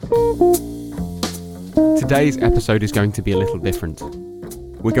Today's episode is going to be a little different.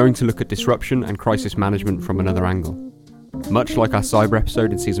 We're going to look at disruption and crisis management from another angle. Much like our cyber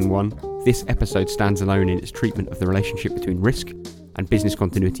episode in season 1, this episode stands alone in its treatment of the relationship between risk and business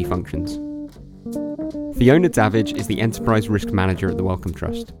continuity functions. Fiona Davidge is the Enterprise Risk Manager at the Wellcome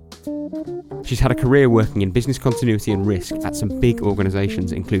Trust. She's had a career working in business continuity and risk at some big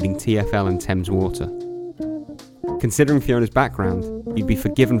organisations including TfL and Thames Water. Considering Fiona's background, you'd be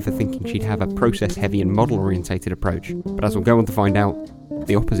forgiven for thinking she'd have a process-heavy and model-orientated approach, but as we'll go on to find out,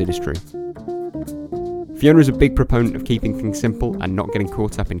 the opposite is true. Fiona is a big proponent of keeping things simple and not getting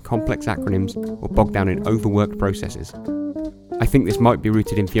caught up in complex acronyms or bogged down in overworked processes. I think this might be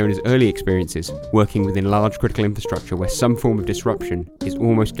rooted in Fiona's early experiences working within large critical infrastructure where some form of disruption is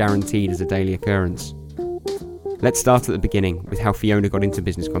almost guaranteed as a daily occurrence. Let's start at the beginning with how Fiona got into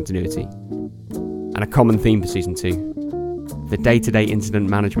business continuity. And a common theme for season 2, the day-to-day incident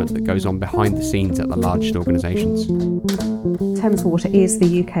management that goes on behind the scenes at the largest organisations. Thames Water is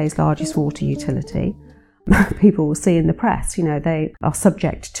the UK's largest water utility. People will see in the press, they are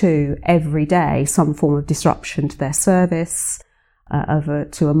subject to every day some form of disruption to their service,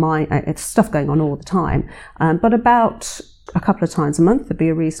 to a mine. It's stuff going on all the time. But about a couple of times a month there'd be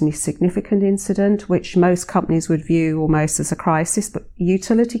a reasonably significant incident, which most companies would view almost as a crisis. But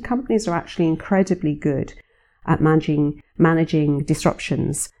utility companies are actually incredibly good at managing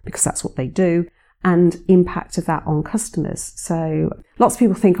disruptions because that's what they do, and impact of that on customers. So lots of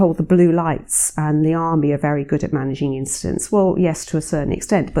people think, the blue lights and the army are very good at managing incidents. Well, yes, to a certain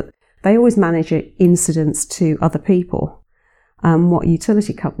extent, but they always manage incidents to other people. What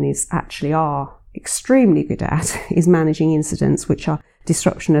utility companies actually are extremely good at is managing incidents which are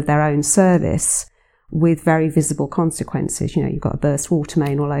disruption of their own service with very visible consequences. You've got a burst water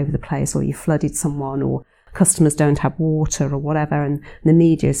main all over the place, or you flooded someone, or customers don't have water or whatever, and the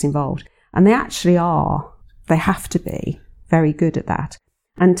media is involved. And they have to be very good at that.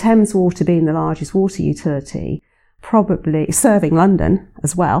 And Thames Water, being the largest water utility, probably serving London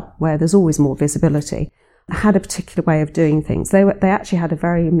as well, where there's always more visibility, had a particular way of doing things. They actually had a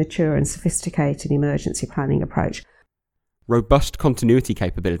very mature and sophisticated emergency planning approach. Robust continuity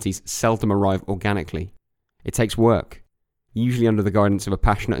capabilities seldom arrive organically. It takes work, usually under the guidance of a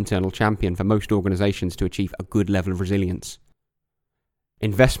passionate internal champion for most organisations to achieve a good level of resilience.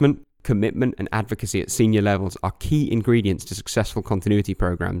 Investment, commitment and advocacy at senior levels are key ingredients to successful continuity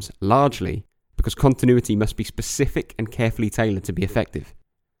programs, largely because continuity must be specific and carefully tailored to be effective.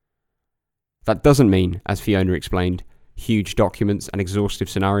 That doesn't mean, as Fiona explained, huge documents and exhaustive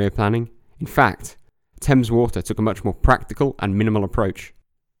scenario planning. In fact, Thames Water took a much more practical and minimal approach.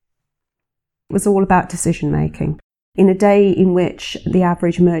 It was all about decision making. In a day in which the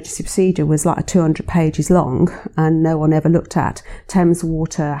average emergency procedure was like 200 pages long and no one ever looked at, Thames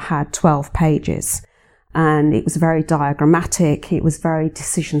Water had 12 pages. And it was very diagrammatic, it was very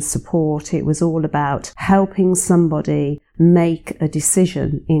decision support, it was all about helping somebody make a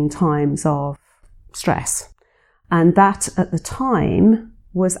decision in times of stress. And that at the time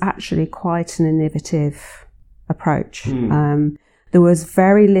was actually quite an innovative approach. There was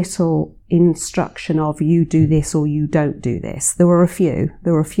very little instruction of you do this or you don't do this. There were a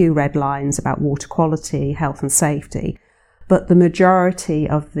few red lines about water quality, health and safety, but the majority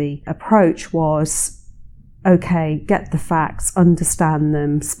of the approach was, okay, get the facts, understand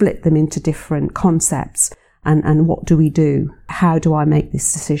them, split them into different concepts, and what do we do? How do I make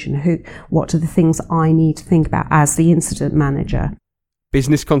this decision? What are the things I need to think about as the incident manager?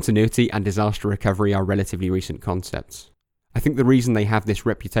 Business continuity and disaster recovery are relatively recent concepts. I think the reason they have this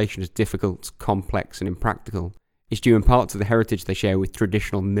reputation as difficult, complex and impractical is due in part to the heritage they share with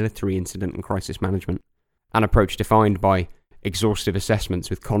traditional military incident and crisis management, an approach defined by exhaustive assessments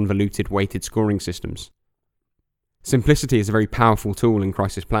with convoluted weighted scoring systems. Simplicity is a very powerful tool in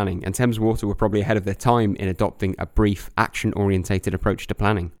crisis planning, and Thames Water were probably ahead of their time in adopting a brief, action-orientated approach to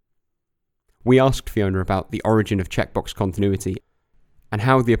planning. We asked Fiona about the origin of checkbox continuity and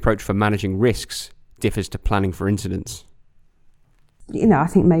how the approach for managing risks differs to planning for incidents. I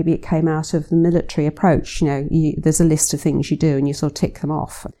think maybe it came out of the military approach. There's a list of things you do and you sort of tick them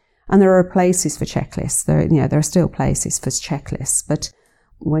off. And there are places for checklists. There are still places for checklists. But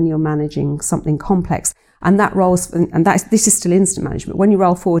when you're managing something complex, this is still incident management. When you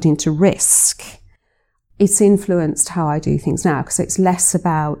roll forward into risk, it's influenced how I do things now, because it's less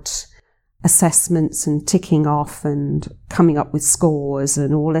about assessments and ticking off and coming up with scores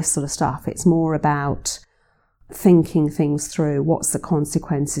and all this sort of stuff. It's more about thinking things through. What's the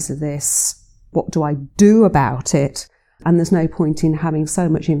consequences of this? What do I do about it? And there's no point in having so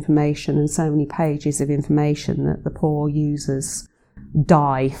much information and so many pages of information that the poor users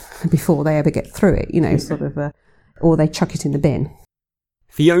die before they ever get through it, or they chuck it in the bin.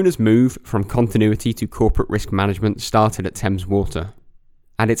 Fiona's move from continuity to corporate risk management started at Thames Water,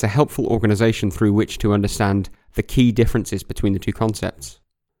 and it's a helpful organisation through which to understand the key differences between the two concepts.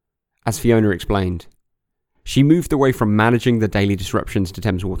 As Fiona explained, she moved away from managing the daily disruptions to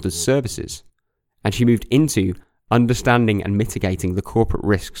Thames Water's services, and she moved into understanding and mitigating the corporate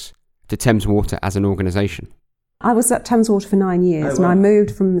risks to Thames Water as an organisation. I was at Thames Water for 9 years, and I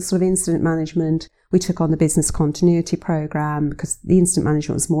moved from sort of incident management. We took on the business continuity programme because the incident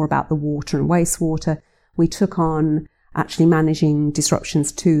management was more about the water and wastewater. We took on actually managing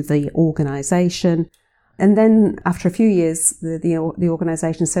disruptions to the organisation. And then after a few years, the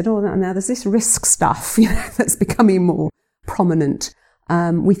organisation said, oh, now there's this risk stuff, that's becoming more prominent.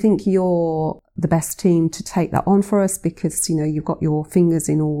 We think you're the best team to take that on for us because, you've got your fingers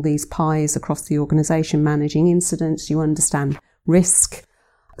in all these pies across the organisation, managing incidents, you understand risk.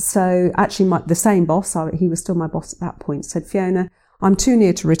 So actually the same boss, he was still my boss at that point, said, Fiona, I'm too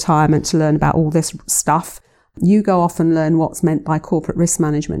near to retirement to learn about all this stuff. You go off and learn what's meant by corporate risk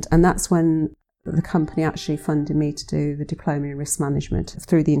management. And that's when the company actually funded me to do the diploma in risk management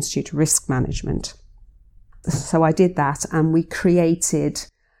through the Institute of Risk Management. So I did that, and we created,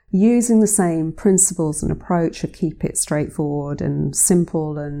 using the same principles and approach of keep it straightforward and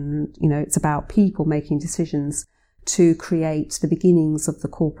simple, and it's about people making decisions, to create the beginnings of the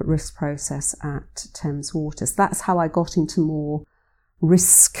corporate risk process at Thames Water. So that's how I got into more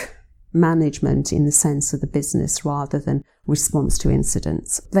risk management in the sense of the business rather than response to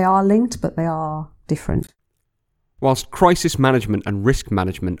incidents. They are linked, but they are different. Whilst crisis management and risk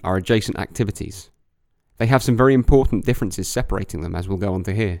management are adjacent activities, they have some very important differences separating them, as we'll go on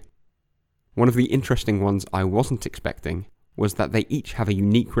to hear. One of the interesting ones I wasn't expecting was that they each have a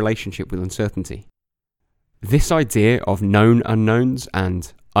unique relationship with uncertainty. This idea of known unknowns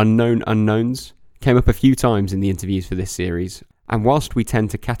and unknown unknowns came up a few times in the interviews for this series, and whilst we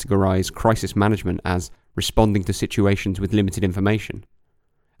tend to categorise crisis management as responding to situations with limited information,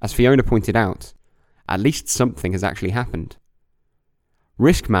 as Fiona pointed out, at least something has actually happened.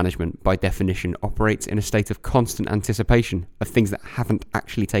 Risk management, by definition, operates in a state of constant anticipation of things that haven't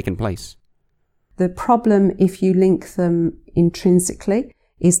actually taken place. The problem, if you link them intrinsically,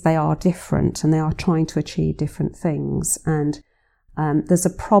 is they are different and they are trying to achieve different things. And there's a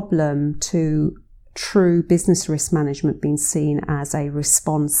problem to true business risk management being seen as a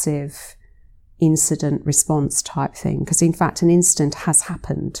responsive incident response type thing, because in fact an incident has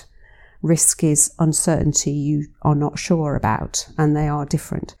happened. Risk is uncertainty you are not sure about, and they are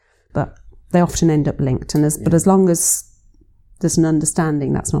different, but they often end up linked. But as long as there's an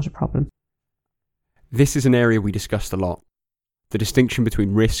understanding, that's not a problem. This is an area we discussed a lot. The distinction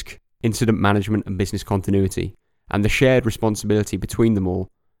between risk, incident management and business continuity, and the shared responsibility between them all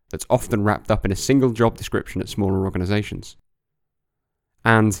that's often wrapped up in a single job description at smaller organisations.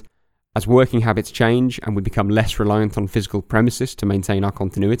 And as working habits change and we become less reliant on physical premises to maintain our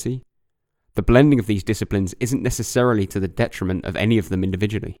continuity, the blending of these disciplines isn't necessarily to the detriment of any of them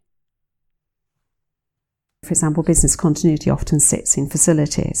individually. For example, business continuity often sits in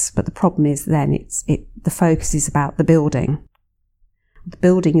facilities, but the problem is then the focus is about the building. The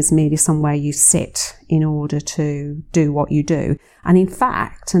building is merely somewhere you sit in order to do what you do. And in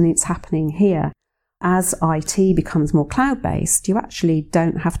fact, and it's happening here, as IT becomes more cloud-based, you actually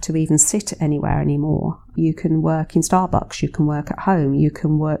don't have to even sit anywhere anymore. You can work in Starbucks, you can work at home, you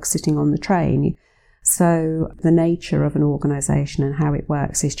can work sitting on the train. So the nature of an organisation and how it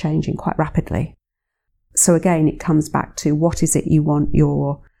works is changing quite rapidly. So again, it comes back to what is it you want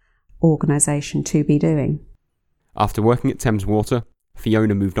your organisation to be doing. After working at Thames Water,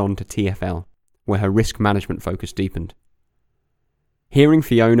 Fiona moved on to TfL, where her risk management focus deepened. Hearing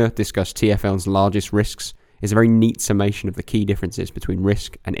Fiona discuss TfL's largest risks is a very neat summation of the key differences between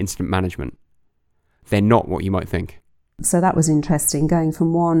risk and incident management. They're not what you might think. So that was interesting, going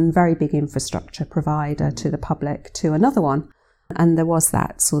from one very big infrastructure provider to the public to another one. And there was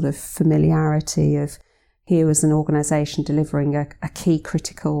that sort of familiarity of here was an organisation delivering a key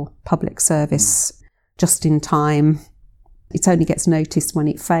critical public service just in time. It only gets noticed when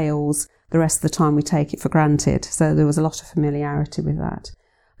it fails. The rest of the time we take it for granted. So there was a lot of familiarity with that.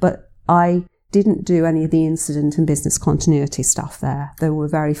 But I didn't do any of the incident and business continuity stuff there. There were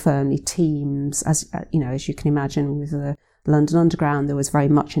very firmly teams, as you can imagine with the London Underground, there was very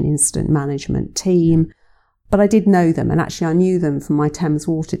much an incident management team. But I did know them, and actually I knew them from my Thames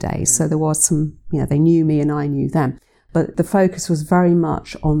Water days. So there was some, they knew me and I knew them. But the focus was very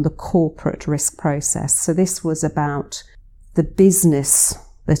much on the corporate risk process. So this was about the business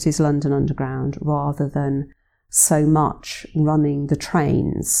that is London Underground rather than so much running the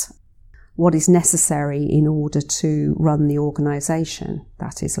trains. What is necessary in order to run the organisation,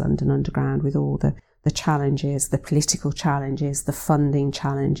 that is London Underground, with all the challenges, the political challenges, the funding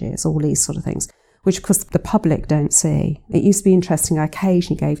challenges, all these sort of things, which of course the public don't see. It used to be interesting, I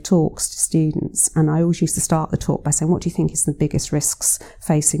occasionally gave talks to students, and I always used to start the talk by saying, what do you think is the biggest risks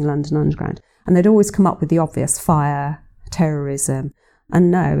facing London Underground? And they'd always come up with the obvious: fire, terrorism. And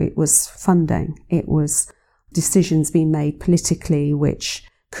no, it was funding. It was decisions being made politically which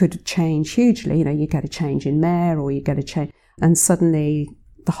could change hugely. You get a change in mayor, or you get a change, and suddenly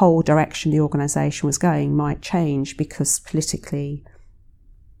the whole direction the organisation was going might change because politically,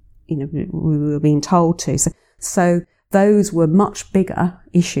 we were being told to. So those were much bigger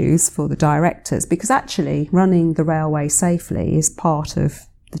issues for the directors, because actually running the railway safely is part of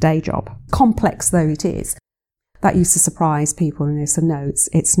the day job. Complex though it is. That used to surprise people, and they said, no,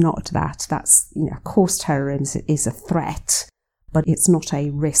 it's not that. That's, of course terrorism is a threat, but it's not a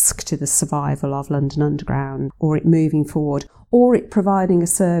risk to the survival of London Underground, or it moving forward, or it providing a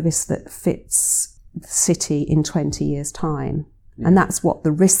service that fits the city in 20 years' time. Yeah. And that's what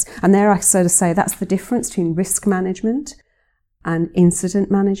the risk, and there I sort of say that's the difference between risk management and incident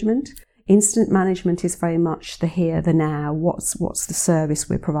management. Incident management is very much the here, the now, what's the service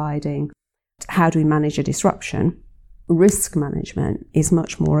we're providing, how do we manage a disruption. Risk management is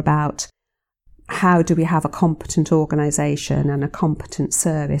much more about how do we have a competent organisation and a competent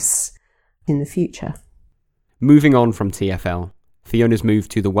service in the future. Moving on from TfL, Fiona's move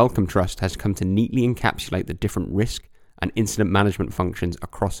to the Wellcome Trust has come to neatly encapsulate the different risk and incident management functions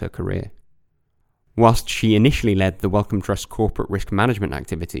across her career. Whilst she initially led the Wellcome Trust corporate risk management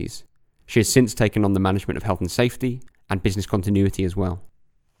activities, she has since taken on the management of health and safety and business continuity as well.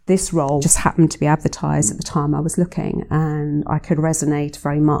 This role just happened to be advertised at the time I was looking, and I could resonate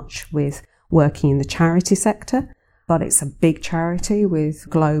very much with working in the charity sector, but it's a big charity with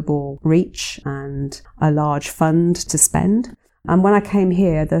global reach and a large fund to spend. And when I came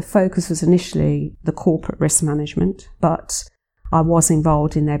here, the focus was initially the corporate risk management, but I was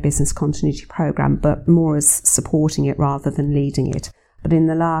involved in their business continuity programme, but more as supporting it rather than leading it. But in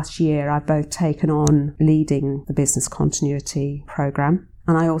the last year, I've both taken on leading the business continuity programme,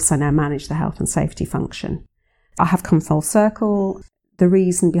 and I also now manage the health and safety function. I have come full circle. The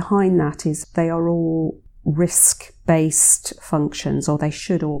reason behind that is they are all risk-based functions, or they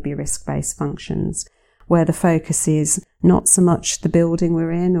should all be risk-based functions, where the focus is not so much the building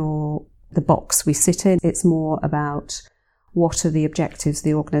we're in or the box we sit in. It's more about what are the objectives of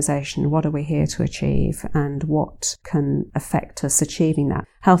the organisation, what are we here to achieve, and what can affect us achieving that.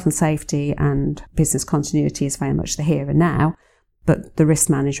 Health and safety and business continuity is very much the here and now, but the risk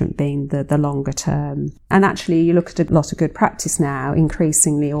management being the longer term. And actually, you look at a lot of good practice now,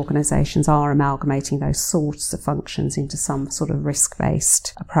 increasingly organisations are amalgamating those sorts of functions into some sort of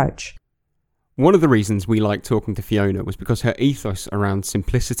risk-based approach. One of the reasons we liked talking to Fiona was because her ethos around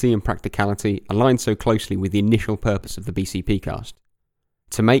simplicity and practicality aligned so closely with the initial purpose of the BCP cast: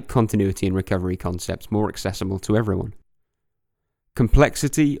 to make continuity and recovery concepts more accessible to everyone.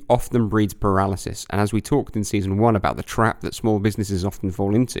 Complexity often breeds paralysis, and as we talked in season 1 about the trap that small businesses often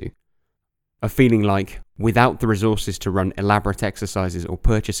fall into, a feeling like, without the resources to run elaborate exercises or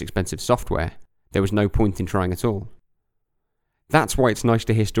purchase expensive software, there was no point in trying at all. That's why it's nice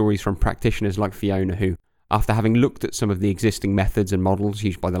to hear stories from practitioners like Fiona who, after having looked at some of the existing methods and models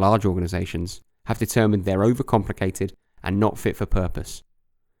used by the large organisations, have determined they're overcomplicated and not fit for purpose.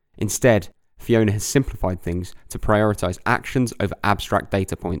 Instead, Fiona has simplified things to prioritise actions over abstract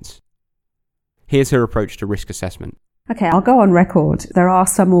data points. Here's her approach to risk assessment. Okay, I'll go on record. There are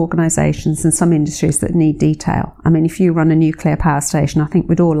some organisations and some industries that need detail. I mean, if you run a nuclear power station, I think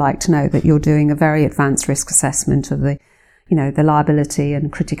we'd all like to know that you're doing a very advanced risk assessment of the liability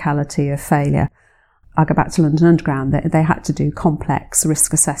and criticality of failure. I'll go back to London Underground. They had to do complex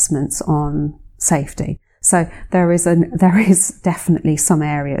risk assessments on safety. So there is definitely some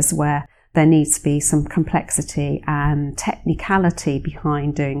areas where there needs to be some complexity and technicality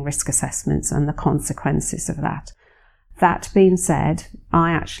behind doing risk assessments and the consequences of that. That being said,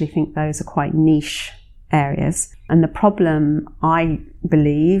 I actually think those are quite niche areas. And the problem, I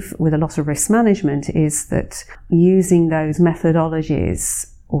believe, with a lot of risk management is that using those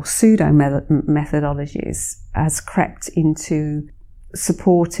methodologies or pseudo-methodologies has crept into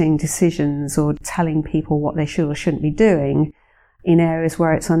supporting decisions or telling people what they should or shouldn't be doing in areas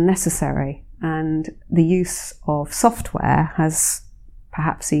where it's unnecessary. And the use of software has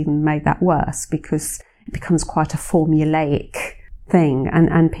perhaps even made that worse, because it becomes quite a formulaic thing.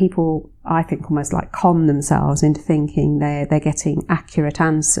 And people, I think, almost like con themselves into thinking they're getting accurate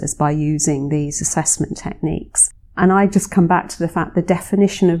answers by using these assessment techniques. And I just come back to the fact the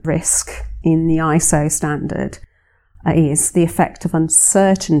definition of risk in the ISO standard is the effect of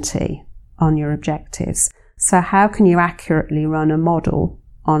uncertainty on your objectives. So how can you accurately run a model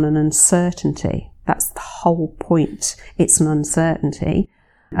on an uncertainty? That's the whole point. It's an uncertainty.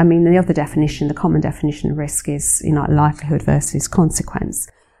 I mean, the other definition, the common definition of risk is, likelihood versus consequence,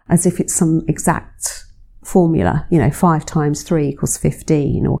 as if it's some exact formula, 5 times 3 equals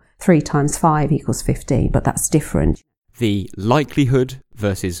 15 or 3 times 5 equals 15, but that's different. The likelihood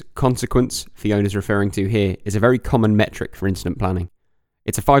versus consequence Fiona's referring to here is a very common metric for incident planning.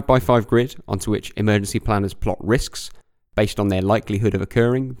 It's a 5x5 grid onto which emergency planners plot risks based on their likelihood of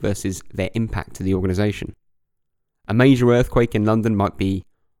occurring versus their impact to the organisation. A major earthquake in London might be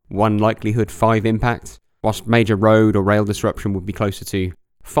 1 likelihood, 5 impact, whilst major road or rail disruption would be closer to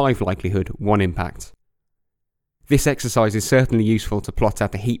 5 likelihood, 1 impact. This exercise is certainly useful to plot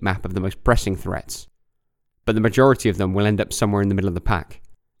out a heat map of the most pressing threats, but the majority of them will end up somewhere in the middle of the pack.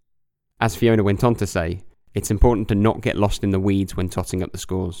 As Fiona went on to say, it's important to not get lost in the weeds when totting up the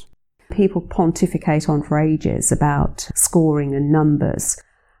scores. People pontificate on for ages about scoring and numbers,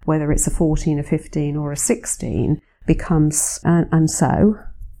 whether it's a 14, a 15 or a 16 becomes, and so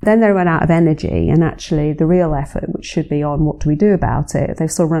then they run out of energy, and actually the real effort, which should be on what do we do about it,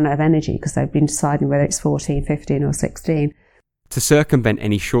 they've still run out of energy because they've been deciding whether it's 14, 15 or 16. To circumvent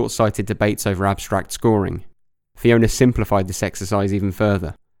any short-sighted debates over abstract scoring, Fiona simplified this exercise even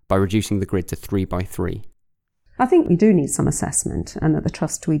further by reducing the grid to 3x3. I think we do need some assessment, and at the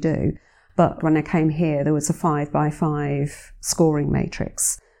Trust we do, but when I came here there was a 5x5 scoring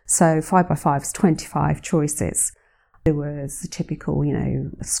matrix. So 5x5 is 25 choices. There was the typical,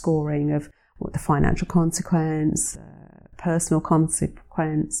 scoring of what the financial consequence, personal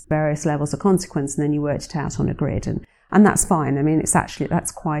consequence, various levels of consequence, and then you worked it out on a grid. And that's fine. I mean, it's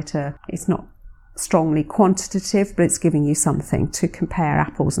not strongly quantitative, but it's giving you something to compare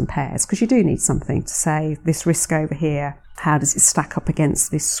apples and pears, because you do need something to say, this risk over here, how does it stack up against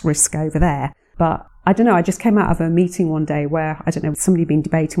this risk over there? But I don't know, I just came out of a meeting one day where, somebody had been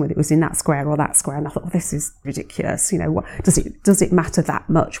debating whether it was in that square or that square, and I thought, this is ridiculous. Does it matter that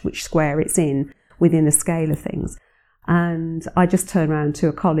much which square it's in within the scale of things? And I just turned around to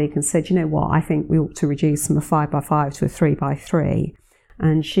a colleague and said, I think we ought to reduce from a 5x5 to a 3x3.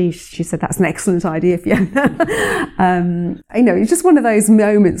 And she said, that's an excellent idea, Fiona. It's just one of those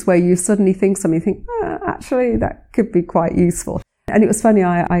moments where you suddenly think something, actually, that could be quite useful. And it was funny,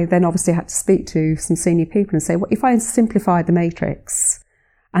 I then obviously had to speak to some senior people and say, well, if I simplified the matrix,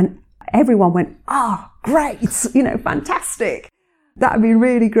 and everyone went, great, fantastic. That would be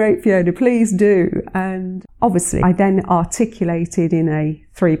really great, Fiona, please do. And obviously I then articulated in a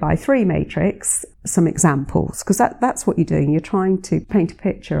 3x3 matrix some examples, because that's what you're doing. You're trying to paint a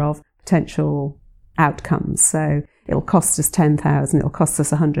picture of potential outcomes. So it'll cost us 10,000, it'll cost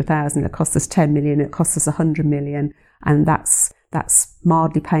us 100,000, it'll cost us 10 million, it'll cost us 100 million. And that's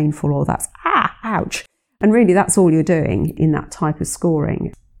mildly painful, or that's, ouch. And really that's all you're doing in that type of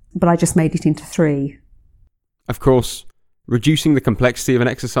scoring. But I just made it into 3. Of course, reducing the complexity of an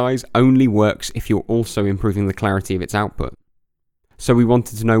exercise only works if you're also improving the clarity of its output. So we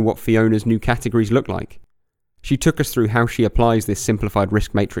wanted to know what Fiona's new categories look like. She took us through how she applies this simplified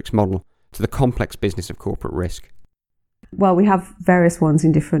risk matrix model to the complex business of corporate risk. Well, we have various ones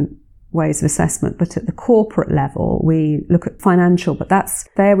in different ways of assessment, but at the corporate level we look at financial, but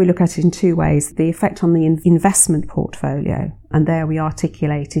we look at it in 2 ways. The effect on the investment portfolio, and there we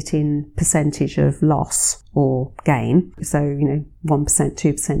articulate it in percentage of loss or gain. So 1%,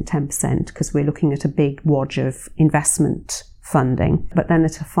 2%, 10%, because we're looking at a big wodge of investment funding. But then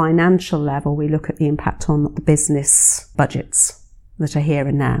at a financial level we look at the impact on the business budgets that are here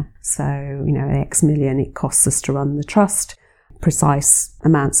and now. So X million it costs us to run the trust, precise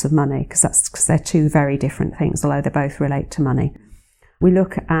amounts of money, because they're 2 very different things, although they both relate to money. We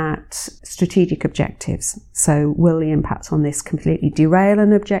look at strategic objectives. So will the impact on this completely derail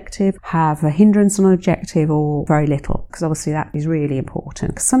an objective, have a hindrance on an objective, or very little? Because obviously that is really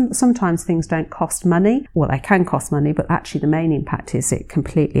important. Because sometimes things don't cost money. Well, they can cost money, but actually the main impact is it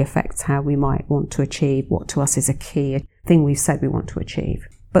completely affects how we might want to achieve what to us is a key thing we've said we want to achieve.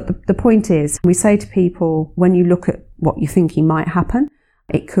 But the point is, we say to people, when you look at what you're thinking might happen,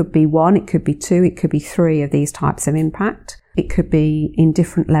 it could be 1, it could be 2, it could be 3 of these types of impact. It could be in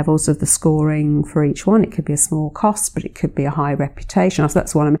different levels of the scoring for each one. It could be a small cost, but it could be a high reputation. So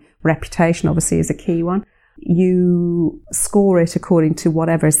that's what I mean. Reputation obviously is a key one. You score it according to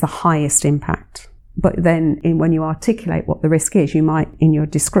whatever is the highest impact. But then when you articulate what the risk is, you might, in your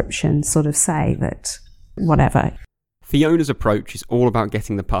description, sort of say that whatever. Fiona's approach is all about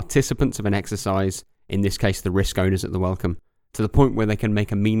getting the participants of an exercise, in this case the risk owners at the Wellcome, to the point where they can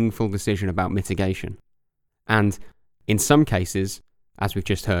make a meaningful decision about mitigation. And, in some cases, as we've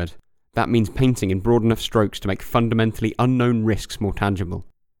just heard, that means painting in broad enough strokes to make fundamentally unknown risks more tangible.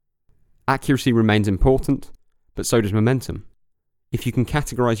 Accuracy remains important, but so does momentum. If you can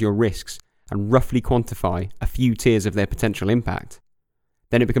categorise your risks and roughly quantify a few tiers of their potential impact,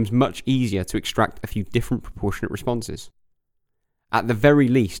 then it becomes much easier to extract a few different proportionate responses. At the very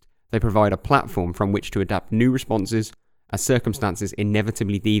least, they provide a platform from which to adapt new responses as circumstances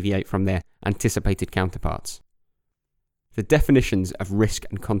inevitably deviate from their anticipated counterparts. The definitions of risk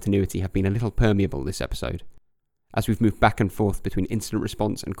and continuity have been a little permeable this episode, as we've moved back and forth between incident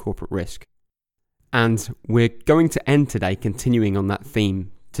response and corporate risk. And we're going to end today continuing on that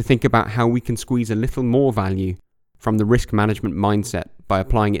theme to think about how we can squeeze a little more value from the risk management mindset by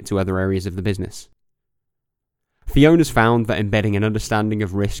applying it to other areas of the business. Fiona's found that embedding an understanding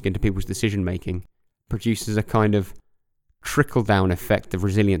of risk into people's decision making produces a kind of trickle-down effect of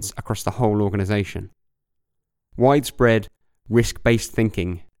resilience across the whole organisation. Widespread risk-based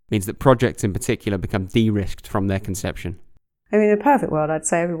thinking means that projects in particular become de-risked from their conception. I mean, in a perfect world, I'd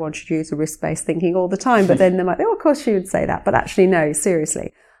say everyone should use a risk-based thinking all the time, but then they might think, oh, of course you would say that. But actually, no,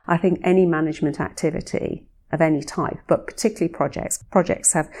 seriously. I think any management activity of any type, but particularly projects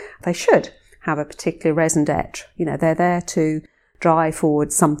should have a particular raison d'etre. You know, they're there to drive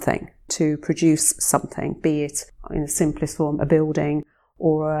forward something, to produce something, be it in the simplest form, a building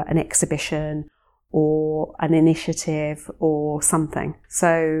or an exhibition or an initiative or something.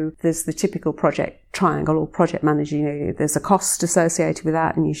 So there's the typical project triangle or project manager, you know, there's a cost associated with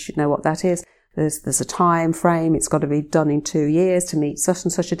that and you should know what that is. There's a time frame, it's got to be done in 2 years to meet such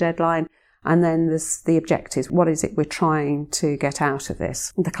and such a deadline. And then there's the objectives. What is it we're trying to get out of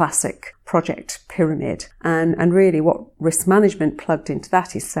this? The classic project pyramid. And really what risk management plugged into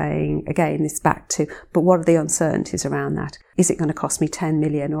that is saying, again, this back to, but what are the uncertainties around that? Is it going to cost me 10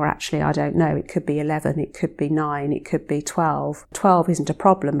 million or actually, I don't know, it could be 11, it could be 9, it could be 12. 12 isn't a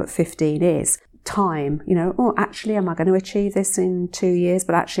problem, but 15 is. Time, you know, oh, actually, am I going to achieve this in 2 years?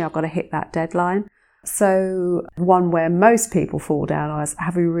 But actually, I've got to hit that deadline. So one where most people fall down is,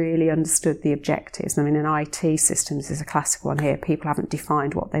 have we really understood the objectives? I mean, in IT systems is a classic one here. People haven't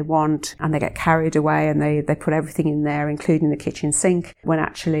defined what they want and they get carried away and they put everything in there, including the kitchen sink, when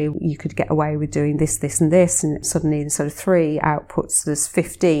actually you could get away with doing this, this and this, and suddenly in sort of 3 outputs there's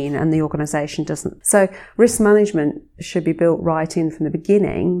 15 and the organisation doesn't. So risk management should be built right in from the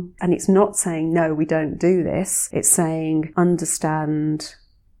beginning, and it's not saying, no, we don't do this. It's saying, understand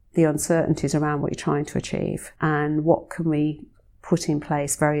the uncertainties around what you're trying to achieve and what can we put in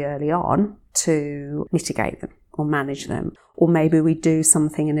place very early on to mitigate them or manage them. Or maybe we do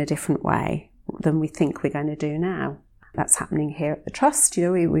something in a different way than we think we're going to do now. That's happening here at the Trust. You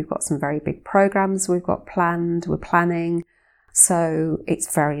know, we've got some very big programs we've got planned, we're planning. So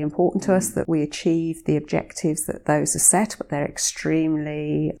it's very important to us that we achieve the objectives that those are set, but they're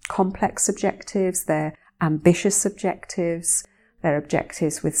extremely complex objectives, they're ambitious objectives. Their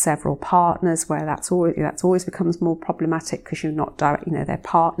objectives with several partners, where that's always becomes more problematic because you're not direct, you know, they're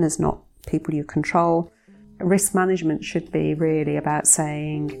partners, not people you control. Risk management should be really about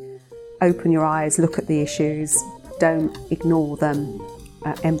saying, open your eyes, look at the issues, don't ignore them,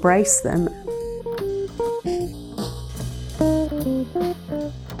 embrace them,